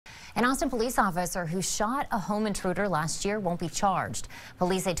An Austin police officer who shot a home intruder last year won't be charged.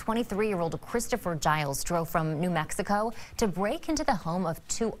 Police say 23-year-old Christopher Giles drove from New Mexico to break into the home of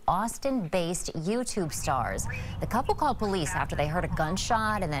two Austin-based YouTube stars. The couple called police after they heard a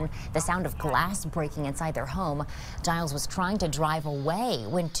gunshot and then the sound of glass breaking inside their home. Giles was trying to drive away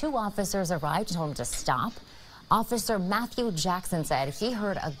when two officers arrived and told him to stop. Officer Matthew Jackson said he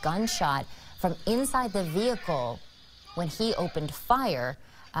heard a gunshot from inside the vehicle. When he opened fire,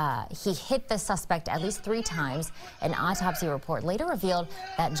 he hit the suspect at least 3 times. An autopsy report later revealed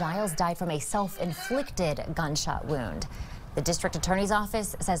that Giles died from a self-inflicted gunshot wound. The district attorney's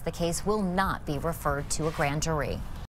office says the case will not be referred to a grand jury.